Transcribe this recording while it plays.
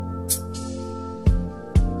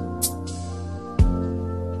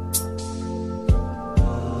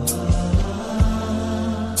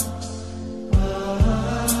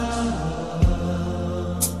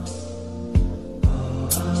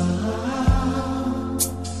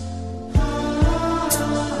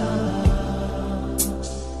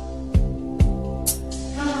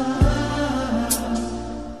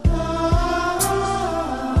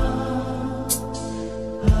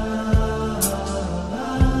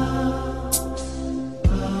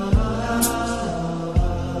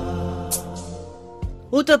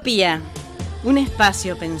Utopía, un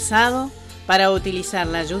espacio pensado para utilizar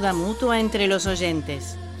la ayuda mutua entre los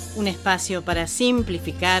oyentes, un espacio para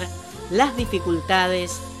simplificar las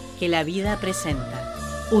dificultades que la vida presenta.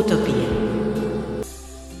 Utopía.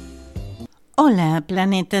 Hola,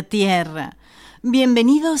 planeta Tierra.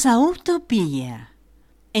 Bienvenidos a Utopía.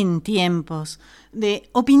 En tiempos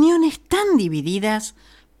de opiniones tan divididas,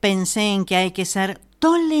 pensé en que hay que ser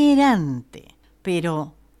tolerante.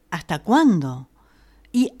 Pero, ¿hasta cuándo?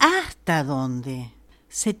 ¿Y hasta dónde?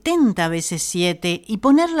 70 veces 7 y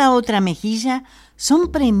poner la otra mejilla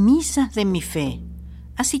son premisas de mi fe.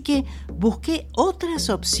 Así que busqué otras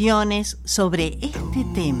opciones sobre este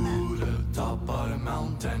tema.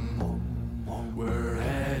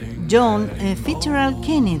 John Fitzgerald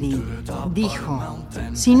Kennedy dijo: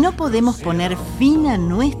 si no podemos poner fin a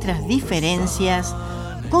nuestras diferencias,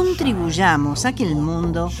 contribuyamos a que el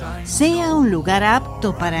mundo sea un lugar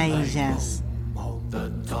apto para ellas.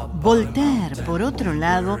 Voltaire, por otro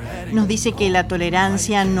lado, nos dice que la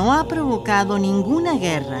tolerancia no ha provocado ninguna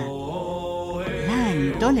guerra. La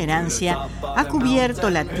intolerancia ha cubierto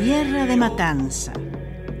la tierra de matanza.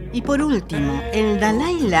 Y por último, el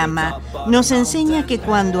Dalai Lama nos enseña que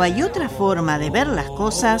cuando hay otra forma de ver las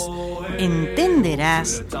cosas,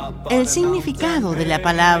 entenderás el significado de la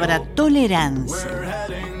palabra tolerancia.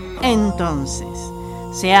 Entonces,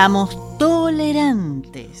 seamos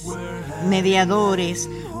tolerantes, mediadores,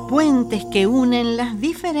 puentes que unen las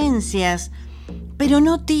diferencias, pero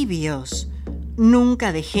no tibios.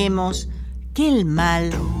 Nunca dejemos que el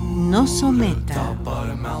mal nos someta.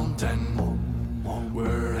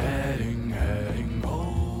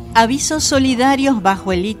 Avisos solidarios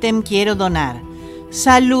bajo el ítem Quiero donar.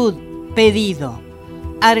 Salud, pedido.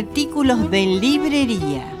 Artículos de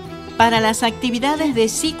librería. Para las actividades de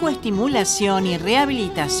psicoestimulación y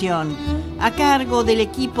rehabilitación a cargo del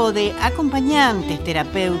equipo de acompañantes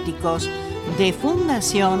terapéuticos de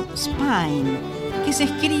Fundación Spine, que se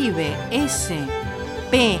escribe S,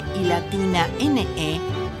 P y latina NE,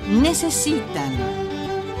 necesitan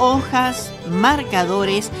hojas,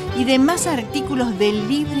 marcadores y demás artículos de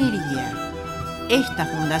librería. Esta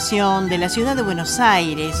fundación de la ciudad de Buenos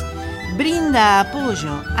Aires brinda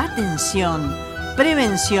apoyo, atención,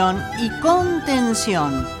 prevención y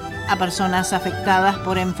contención a personas afectadas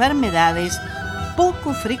por enfermedades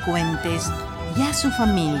poco frecuentes y a sus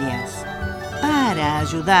familias. Para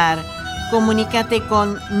ayudar, comunícate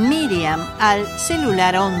con Miriam al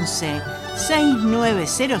celular 11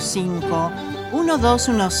 6905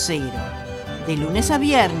 1210, de lunes a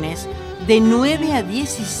viernes de 9 a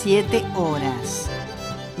 17 horas.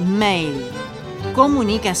 Mail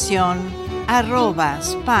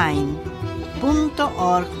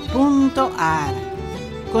comunicación@spine.org.ar.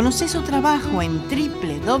 Conoce su trabajo en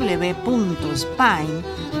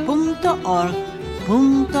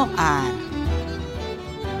www.spine.org.ar.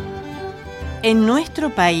 En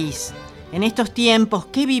nuestro país, en estos tiempos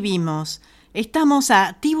que vivimos, estamos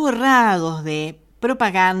atiborrados de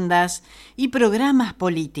propagandas y programas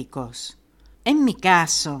políticos. En mi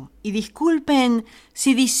caso, y disculpen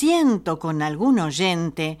si disiento con algún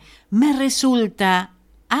oyente, me resulta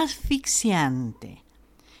asfixiante.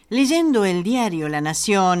 Leyendo el diario La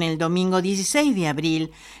Nación el domingo 16 de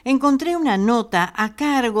abril, encontré una nota a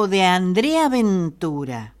cargo de Andrea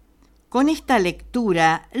Ventura. Con esta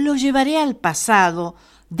lectura lo llevaré al pasado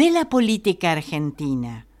de la política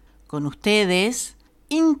argentina. Con ustedes,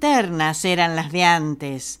 internas eran las de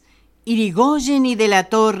antes, Irigoyen y de la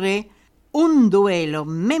Torre, un duelo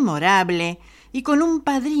memorable y con un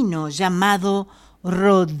padrino llamado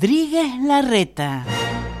Rodríguez Larreta.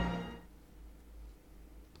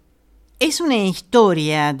 Es una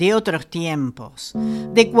historia de otros tiempos,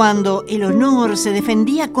 de cuando el honor se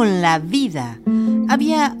defendía con la vida.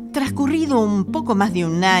 Había transcurrido un poco más de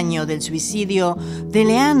un año del suicidio de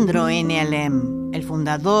Leandro N. Alem, el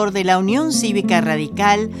fundador de la Unión Cívica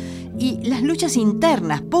Radical, y las luchas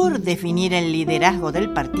internas por definir el liderazgo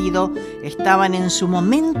del partido estaban en su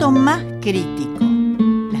momento más crítico.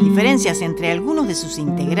 Las diferencias entre algunos de sus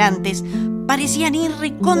integrantes parecían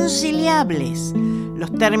irreconciliables.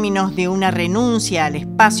 Los términos de una renuncia al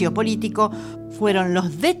espacio político fueron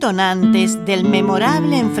los detonantes del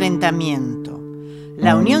memorable enfrentamiento.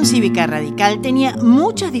 La Unión Cívica Radical tenía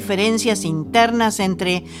muchas diferencias internas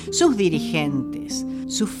entre sus dirigentes.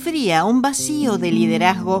 Sufría un vacío de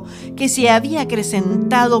liderazgo que se había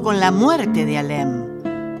acrecentado con la muerte de Alem.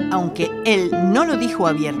 Aunque él no lo dijo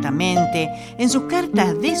abiertamente, en sus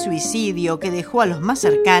cartas de suicidio que dejó a los más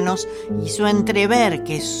cercanos, hizo entrever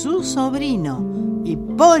que su sobrino,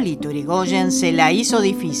 Hipólito Yrigoyen, se la hizo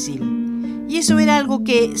difícil. Y eso era algo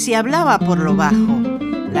que se hablaba por lo bajo.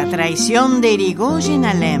 La traición de Irigoyen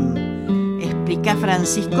a Alem, explica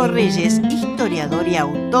Francisco Reyes, historiador y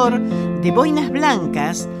autor de Boinas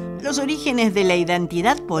Blancas, los orígenes de la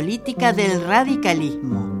identidad política del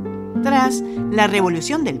radicalismo. Tras la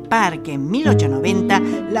Revolución del Parque en 1890,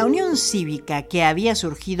 la Unión Cívica, que había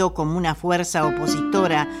surgido como una fuerza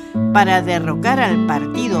opositora para derrocar al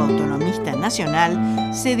Partido Autonomista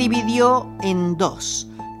Nacional, se dividió en dos: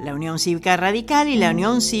 la Unión Cívica Radical y la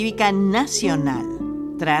Unión Cívica Nacional.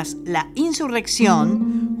 Tras la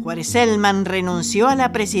insurrección, Juárez Celman renunció a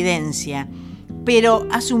la presidencia, pero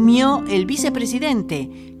asumió el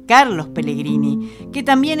vicepresidente, Carlos Pellegrini, que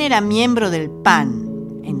también era miembro del PAN.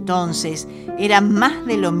 Entonces era más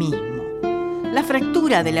de lo mismo. La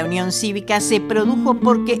fractura de la Unión Cívica se produjo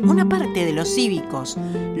porque una parte de los cívicos,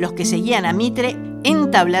 los que seguían a Mitre,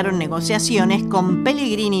 entablaron negociaciones con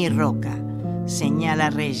Pellegrini y Roca,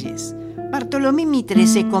 señala Reyes. Bartolomé Mitre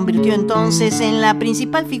se convirtió entonces en la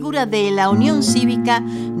principal figura de la Unión Cívica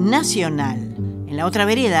Nacional. En la otra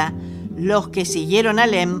vereda, los que siguieron a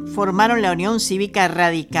Alem formaron la Unión Cívica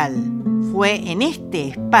Radical. Fue en este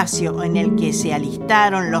espacio en el que se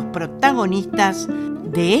alistaron los protagonistas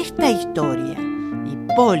de esta historia: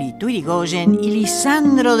 Hipólito Yrigoyen y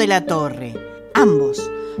Lisandro de la Torre. Ambos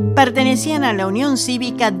pertenecían a la Unión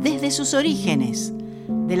Cívica desde sus orígenes.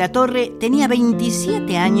 De la Torre tenía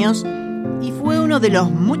 27 años y fue uno de los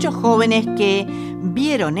muchos jóvenes que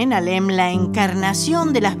vieron en Alem la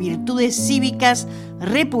encarnación de las virtudes cívicas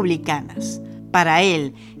republicanas. Para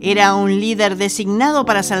él, era un líder designado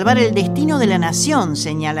para salvar el destino de la nación,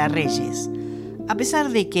 señala Reyes. A pesar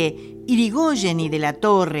de que Yrigoyen y de la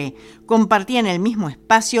Torre compartían el mismo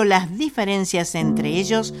espacio, las diferencias entre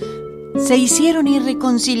ellos se hicieron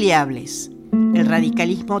irreconciliables. El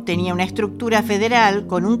radicalismo tenía una estructura federal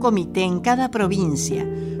con un comité en cada provincia.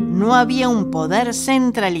 No había un poder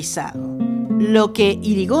centralizado. Lo que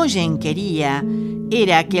Yrigoyen quería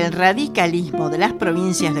era que el radicalismo de las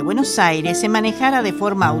provincias de Buenos Aires se manejara de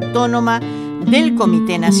forma autónoma del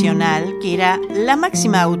Comité Nacional, que era la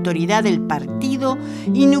máxima autoridad del partido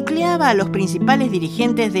y nucleaba a los principales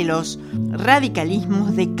dirigentes de los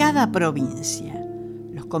radicalismos de cada provincia.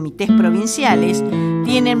 Los comités provinciales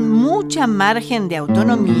tienen mucha margen de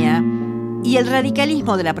autonomía y el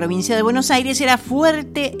radicalismo de la provincia de Buenos Aires era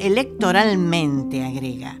fuerte electoralmente,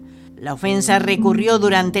 agrega. La ofensa recurrió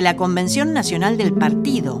durante la Convención Nacional del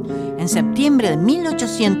Partido, en septiembre de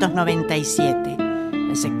 1897.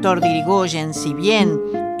 El sector de Yrigoyen, si bien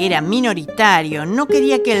era minoritario, no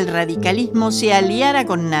quería que el radicalismo se aliara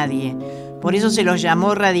con nadie. Por eso se los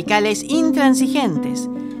llamó radicales intransigentes.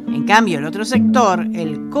 En cambio, el otro sector,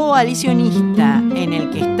 el coalicionista en el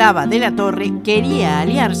que estaba de la Torre, quería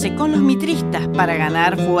aliarse con los mitristas para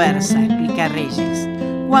ganar fuerza, explica Reyes.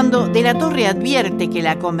 Cuando de la Torre advierte que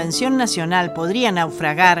la Convención Nacional podría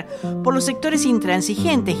naufragar por los sectores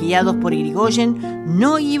intransigentes guiados por Yrigoyen,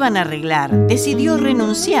 no iban a arreglar, decidió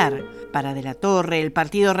renunciar. Para de la Torre, el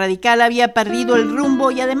Partido Radical había perdido el rumbo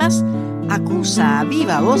y además acusa a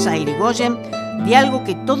viva voz a Yrigoyen de algo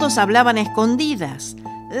que todos hablaban a escondidas: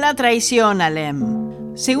 la traición a Alem.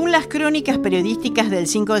 Según las crónicas periodísticas del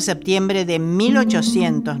 5 de septiembre de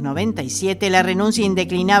 1897, la renuncia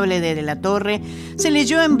indeclinable de la Torre se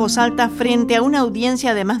leyó en voz alta frente a una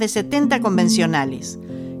audiencia de más de 70 convencionales.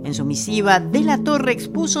 En su misiva, de la Torre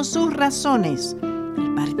expuso sus razones.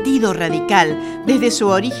 El Partido Radical, desde su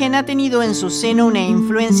origen, ha tenido en su seno una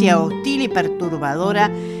influencia hostil y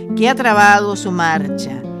perturbadora que ha trabado su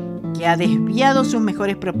marcha, que ha desviado sus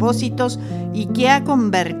mejores propósitos y que ha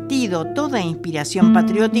convertido toda inspiración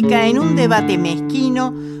patriótica en un debate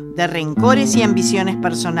mezquino de rencores y ambiciones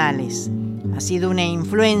personales. Ha sido una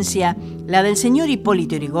influencia, la del señor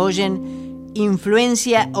Hipólito Yrigoyen,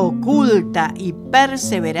 influencia oculta y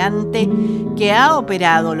perseverante que ha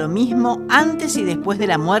operado lo mismo antes y después de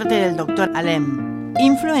la muerte del doctor Alem.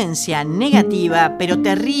 Influencia negativa pero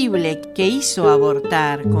terrible que hizo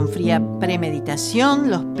abortar con fría premeditación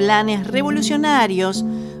los planes revolucionarios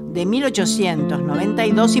de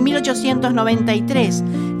 1892 y 1893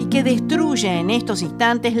 y que destruye en estos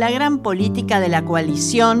instantes la gran política de la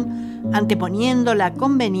coalición, anteponiendo la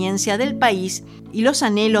conveniencia del país y los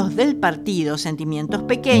anhelos del partido, sentimientos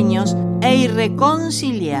pequeños e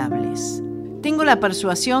irreconciliables. Tengo la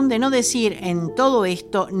persuasión de no decir en todo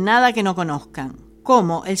esto nada que no conozcan.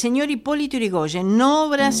 Como el señor Hipólito Yrigoyen no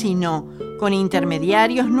obra sino con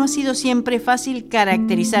intermediarios, no ha sido siempre fácil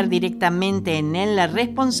caracterizar directamente en él la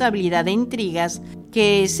responsabilidad de intrigas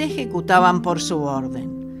que se ejecutaban por su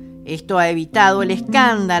orden. Esto ha evitado el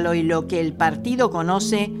escándalo y lo que el partido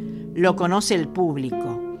conoce, lo conoce el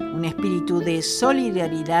público. Un espíritu de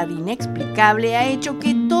solidaridad inexplicable ha hecho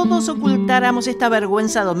que todos ocultáramos esta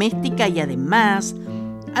vergüenza doméstica y además,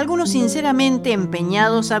 algunos sinceramente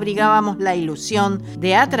empeñados abrigábamos la ilusión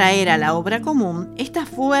de atraer a la obra común esta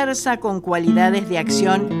fuerza con cualidades de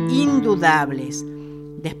acción indudables,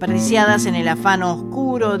 desperdiciadas en el afán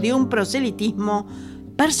oscuro de un proselitismo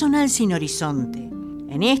personal sin horizonte.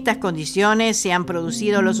 En estas condiciones se han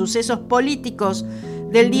producido los sucesos políticos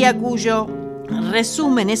del día cuyo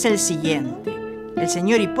resumen es el siguiente. El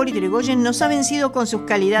señor Hipólito Yrigoyen nos ha vencido con sus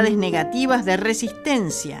calidades negativas de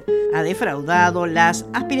resistencia, ha defraudado las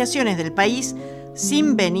aspiraciones del país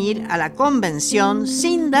sin venir a la convención,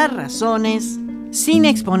 sin dar razones, sin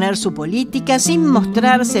exponer su política, sin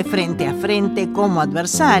mostrarse frente a frente como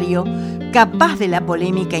adversario, capaz de la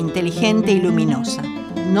polémica inteligente y luminosa.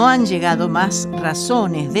 No han llegado más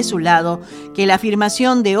razones de su lado que la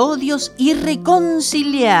afirmación de odios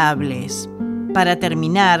irreconciliables. Para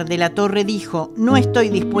terminar, de la Torre dijo: no estoy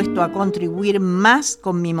dispuesto a contribuir más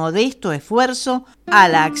con mi modesto esfuerzo a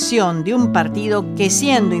la acción de un partido que,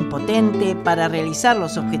 siendo impotente para realizar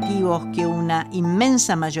los objetivos que una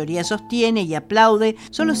inmensa mayoría sostiene y aplaude,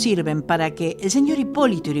 solo sirven para que el señor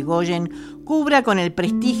Hipólito Yrigoyen cubra con el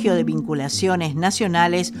prestigio de vinculaciones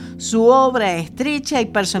nacionales su obra estrecha y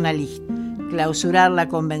personalista. Clausurar la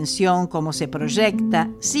convención como se proyecta,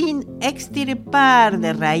 sin extirpar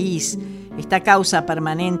de raíz esta causa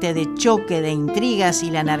permanente de choque de intrigas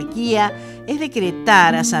y la anarquía, es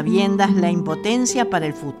decretar a sabiendas la impotencia para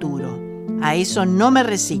el futuro. A eso no me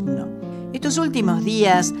resigno. Estos últimos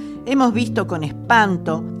días hemos visto con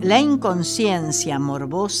espanto la inconsciencia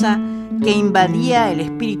morbosa que invadía el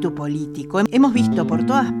espíritu político. Hemos visto por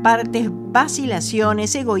todas partes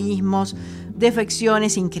vacilaciones, egoísmos,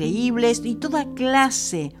 defecciones increíbles y toda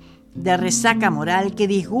clase de resaca moral que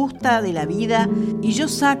disgusta de la vida, y yo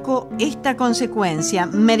saco esta consecuencia: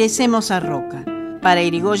 merecemos a Roca. Para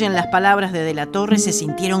Yrigoyen las palabras de la Torre se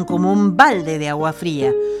sintieron como un balde de agua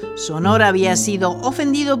fría. Su honor había sido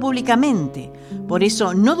ofendido públicamente, por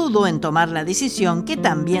eso no dudó en tomar la decisión que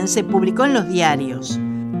también se publicó en los diarios.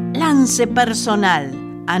 Lance personal.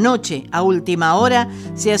 Anoche, a última hora,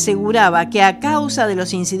 se aseguraba que a causa de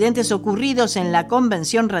los incidentes ocurridos en la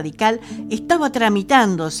convención radical estaba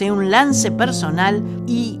tramitándose un lance personal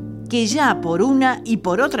y que ya por una y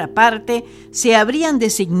por otra parte se habrían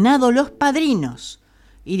designado los padrinos.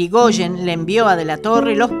 Yrigoyen le envió a de la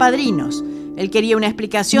Torre los padrinos. Él quería una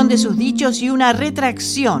explicación de sus dichos y una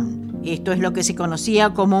retracción. Esto es lo que se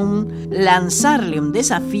conocía como un lanzarle un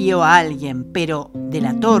desafío a alguien, pero de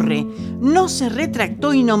la Torre no se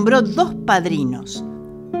retractó y nombró 2 padrinos.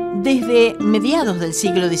 Desde mediados del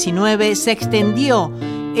siglo XIX se extendió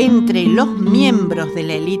entre los miembros de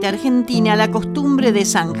la élite argentina la costumbre de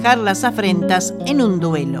zanjar las afrentas en un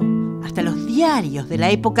duelo. Hasta los diarios de la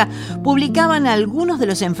época publicaban algunos de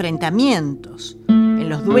los enfrentamientos. En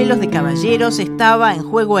los duelos de caballeros estaba en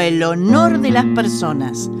juego el honor de las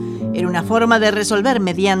personas. Era una forma de resolver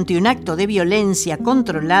mediante un acto de violencia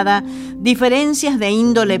controlada diferencias de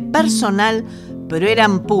índole personal, pero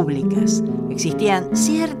eran públicas. Existían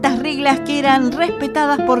ciertas reglas que eran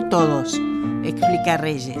respetadas por todos, explica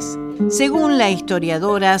Reyes. Según la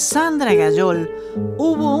historiadora Sandra Gayol,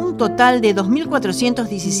 hubo un total de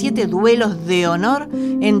 2.417 duelos de honor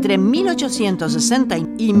entre 1860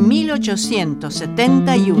 y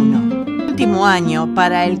 1871. Último año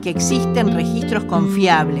para el que existen registros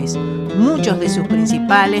confiables. Muchos de sus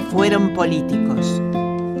principales fueron políticos.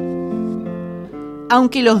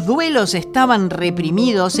 Aunque los duelos estaban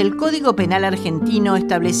reprimidos, el Código Penal argentino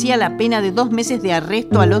establecía la pena de 2 meses de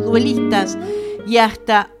arresto a los duelistas y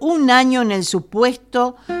hasta 1 año en el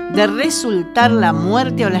supuesto de resultar la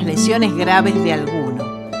muerte o las lesiones graves de alguno.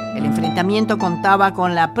 El enfrentamiento contaba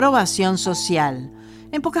con la aprobación social.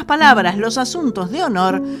 En pocas palabras, los asuntos de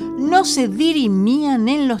honor no se dirimían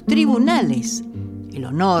en los tribunales. El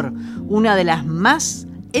honor, una de las más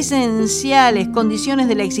esenciales condiciones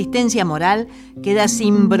de la existencia moral, queda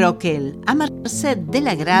sin broquel, a merced del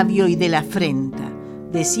agravio y de la afrenta,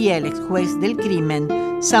 decía el ex juez del crimen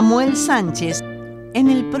Samuel Sánchez en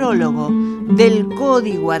el prólogo del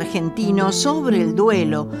Código Argentino sobre el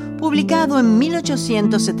duelo, publicado en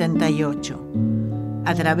 1878.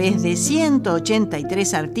 A través de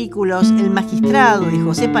 183 artículos, el magistrado y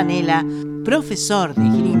José Panela, profesor de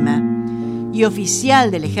esgrima y oficial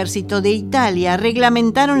del ejército de Italia,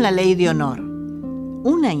 reglamentaron la ley de honor.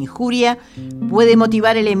 Una injuria puede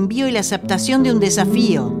motivar el envío y la aceptación de un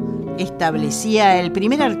desafío, establecía el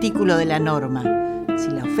primer artículo de la norma. Si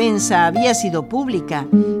la ofensa había sido pública,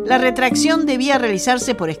 la retracción debía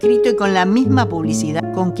realizarse por escrito y con la misma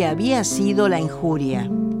publicidad con que había sido la injuria.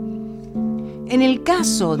 En el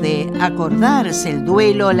caso de acordarse el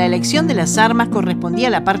duelo, la elección de las armas correspondía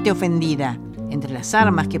a la parte ofendida. Entre las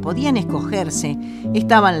armas que podían escogerse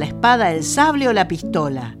estaban la espada, el sable o la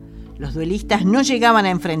pistola. Los duelistas no llegaban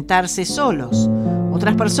a enfrentarse solos.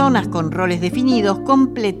 Otras personas con roles definidos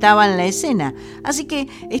completaban la escena, así que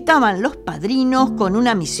estaban los padrinos con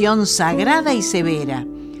una misión sagrada y severa.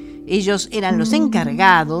 Ellos eran los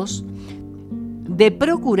encargados de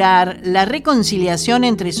procurar la reconciliación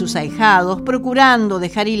entre sus ahijados, procurando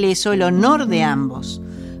dejar ileso el honor de ambos.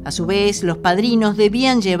 A su vez, los padrinos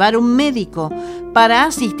debían llevar un médico para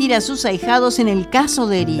asistir a sus ahijados en el caso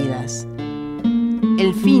de heridas.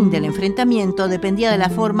 El fin del enfrentamiento dependía de la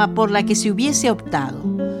forma por la que se hubiese optado.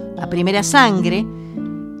 La primera sangre,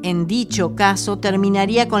 en dicho caso,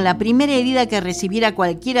 terminaría con la primera herida que recibiera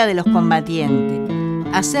cualquiera de los combatientes,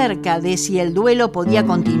 acerca de si el duelo podía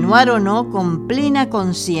continuar o no con plena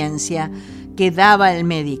conciencia que daba el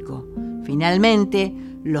médico. Finalmente,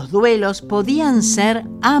 los duelos podían ser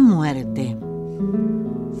a muerte.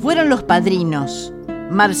 Fueron los padrinos,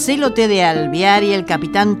 Marcelo T. de Alvear y el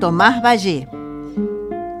capitán Tomás Vallé,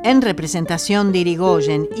 en representación de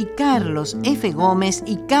Irigoyen, y Carlos F. Gómez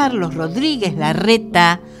y Carlos Rodríguez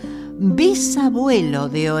Larreta, bisabuelo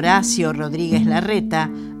de Horacio Rodríguez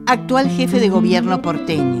Larreta, actual jefe de gobierno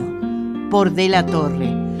porteño, por De la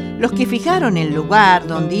Torre, los que fijaron el lugar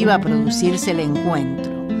donde iba a producirse el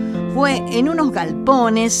encuentro. Fue en unos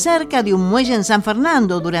galpones cerca de un muelle en San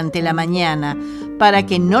Fernando durante la mañana, para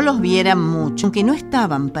que no los vieran mucho. Aunque no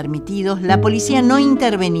estaban permitidos, la policía no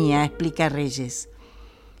intervenía, explica Reyes.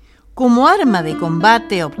 Como arma de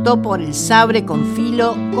combate optó por el sabre con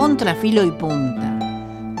filo, contrafilo y punta.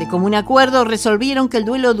 De común acuerdo resolvieron que el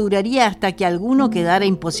duelo duraría hasta que alguno quedara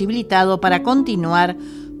imposibilitado para continuar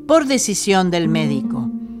por decisión del médico.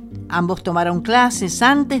 Ambos tomaron clases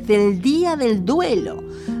antes del día del duelo.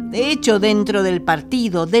 De hecho, dentro del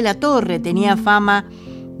partido, De la Torre tenía fama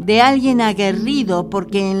de alguien aguerrido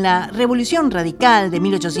porque en la Revolución Radical de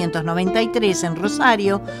 1893 en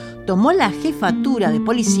Rosario tomó la jefatura de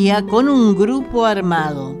policía con un grupo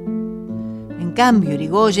armado. En cambio,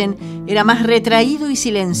 Irigoyen era más retraído y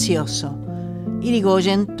silencioso.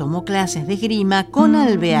 Irigoyen tomó clases de esgrima con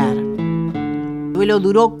Alvear. El duelo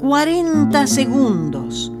duró 40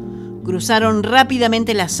 segundos. Cruzaron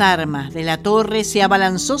rápidamente las armas. De la Torre se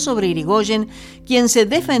abalanzó sobre Irigoyen, quien se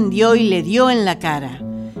defendió y le dio en la cara.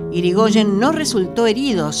 Irigoyen no resultó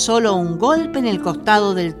herido, solo un golpe en el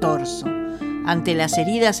costado del torso. Ante las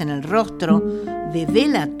heridas en el rostro de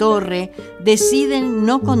la Torre, deciden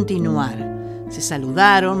no continuar. Se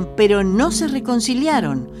saludaron, pero no se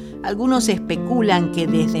reconciliaron. Algunos especulan que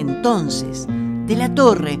desde entonces De la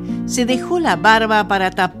Torre se dejó la barba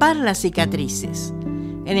para tapar las cicatrices.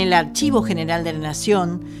 En el Archivo General de la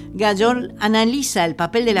Nación, Gayol analiza el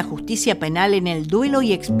papel de la justicia penal en el duelo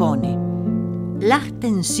y expone las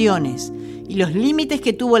tensiones y los límites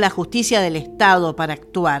que tuvo la justicia del Estado para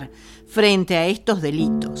actuar frente a estos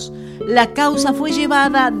delitos. La causa fue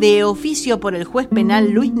llevada de oficio por el juez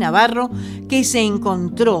penal Luis Navarro, que se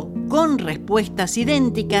encontró con respuestas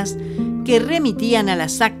idénticas que remitían a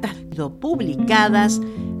las actas publicadas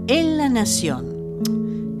en La Nación.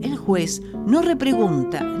 El juez no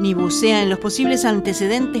repregunta ni bucea en los posibles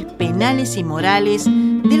antecedentes penales y morales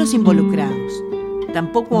de los involucrados.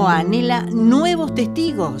 Tampoco anhela nuevos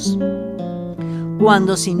testigos,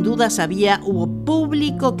 cuando sin dudas hubo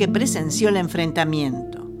público que presenció el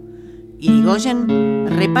enfrentamiento. Irigoyen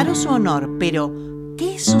reparó su honor, pero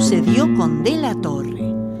 ¿qué sucedió con De la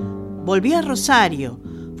Torre? Volvió a Rosario,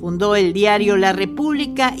 fundó el diario La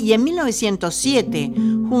República y en 1907,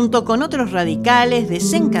 junto con otros radicales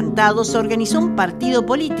desencantados, organizó un partido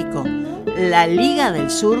político, la Liga del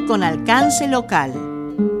Sur, con alcance local.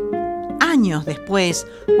 Años después,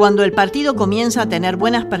 cuando el partido comienza a tener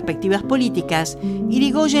buenas perspectivas políticas,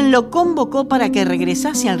 Irigoyen lo convocó para que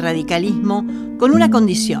regresase al radicalismo con una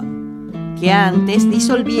condición: que antes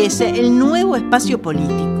disolviese el nuevo espacio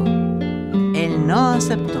político. Él no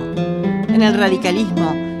aceptó. En el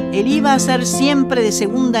radicalismo, él iba a ser siempre de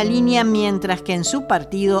segunda línea, mientras que en su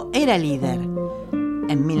partido era líder.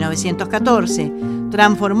 En 1914,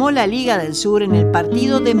 transformó la Liga del Sur en el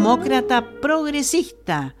Partido Demócrata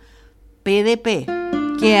Progresista, PDP,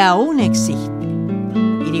 que aún existe.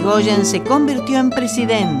 Irigoyen se convirtió en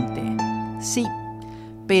presidente. Sí,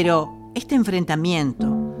 pero este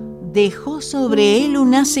enfrentamiento dejó sobre él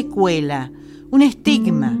una secuela, un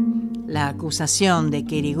estigma. La acusación de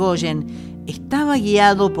que Irigoyen estaba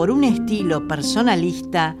guiado por un estilo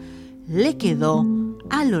personalista le quedó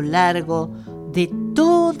a lo largo de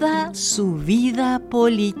toda su vida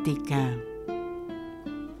política.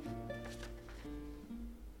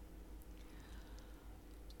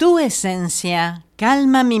 Tu esencia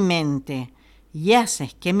calma mi mente y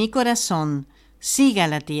haces que mi corazón siga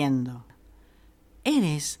latiendo.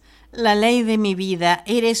 Eres la ley de mi vida,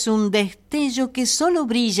 eres un destello que solo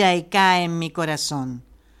brilla y cae en mi corazón.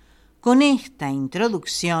 Con esta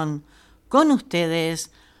introducción, con ustedes,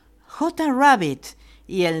 J. Rabbit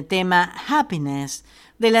y el tema Happiness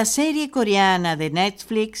de la serie coreana de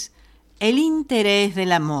Netflix, El interés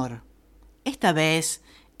del amor. Esta vez,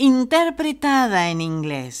 interpretada en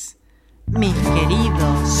inglés. Mis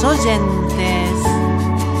queridos oyentes,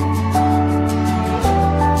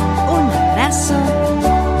 un abrazo,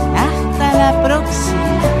 hasta la próxima.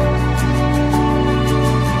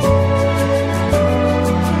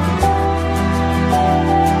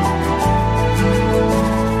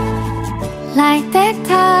 Like that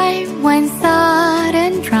time when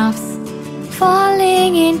sudden drops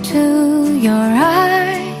falling into your eyes,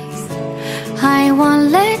 I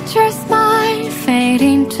won't let your smile fade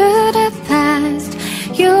into the past.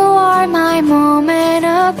 You are my moment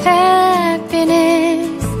of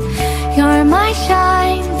happiness. You're my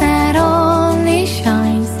shine that only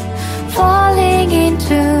shines, falling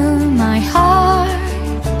into my heart.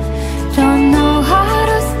 Don't know how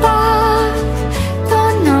to stop,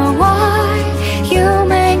 don't know why. You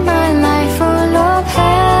make my life full of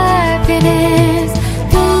happiness.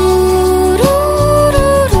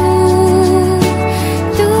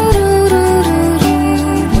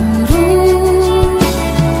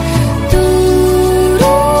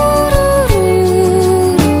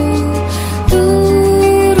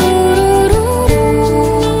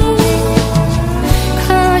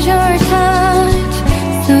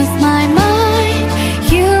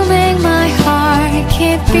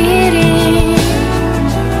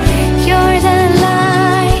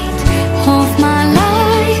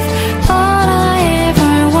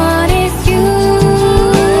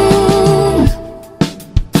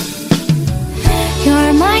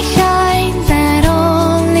 My